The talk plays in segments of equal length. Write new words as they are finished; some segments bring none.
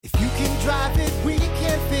drive it, we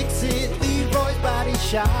can fix it. Leroy's Body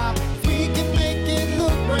Shop. We can make it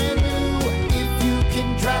look brand new. If you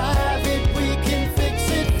can drive it, we can fix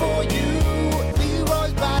it for you.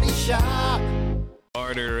 Leroy's Body Shop.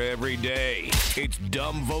 Harder every day. It's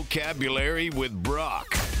Dumb Vocabulary with Brock.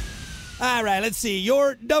 All right, let's see.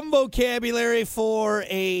 Your dumb vocabulary for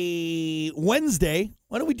a Wednesday.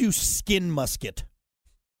 Why don't we do skin musket?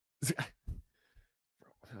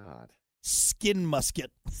 God. Skin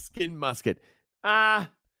musket. Skin musket.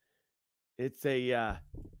 It's a,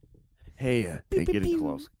 hey, getting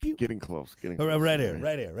close. Getting close. Getting close. Right here.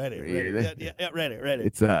 Yeah, right here.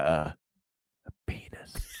 It's a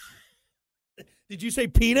penis. Did you say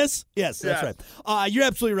penis? Yes, that's Yes. right. You're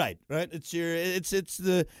absolutely right. Right? It's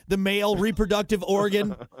the male reproductive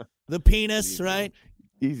organ, the penis, right?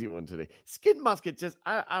 Easy one today. Skin musket, just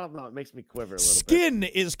I don't know. It makes me quiver a little bit. Skin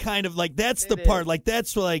is kind of like that's the It part. is. Like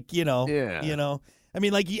that's like Yeah. I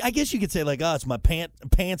mean, like I guess you could say like, oh, it's my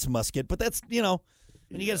pants musket, but that's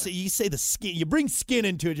and you say the skin. You bring skin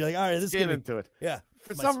into it. You're like, all right, this Skin is into it. yeah.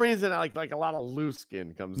 For some reason, like a lot of loose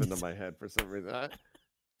skin comes into my head. For some reason,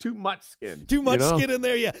 too much skin. Too much skin in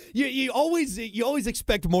there, yeah. You always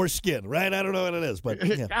expect more skin, right? I don't know what it is, but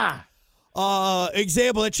yeah.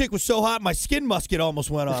 Example: that chick was so hot, my skin musket almost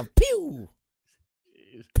went off. Pew,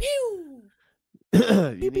 pew,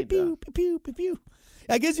 pew, pew, pew, pew, pew, pew.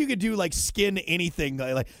 I guess you could do like skin anything,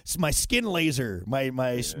 like my skin laser,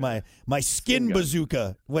 my skin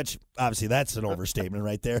bazooka, which obviously that's an overstatement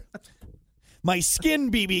right there. My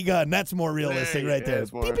skin BB gun, that's more realistic right there.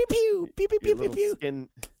 More, pew, pew, pew, pew, pew, pew, pew, pew.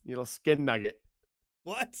 Little skin nugget.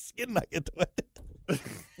 What? Skin nugget?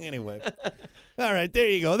 Anyway. All right, there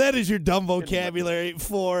you go. That is your dumb vocabulary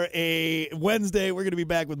for a Wednesday. We're going to be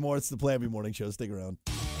back with more. It's the Plan B Morning Show. Stick around.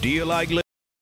 Do you like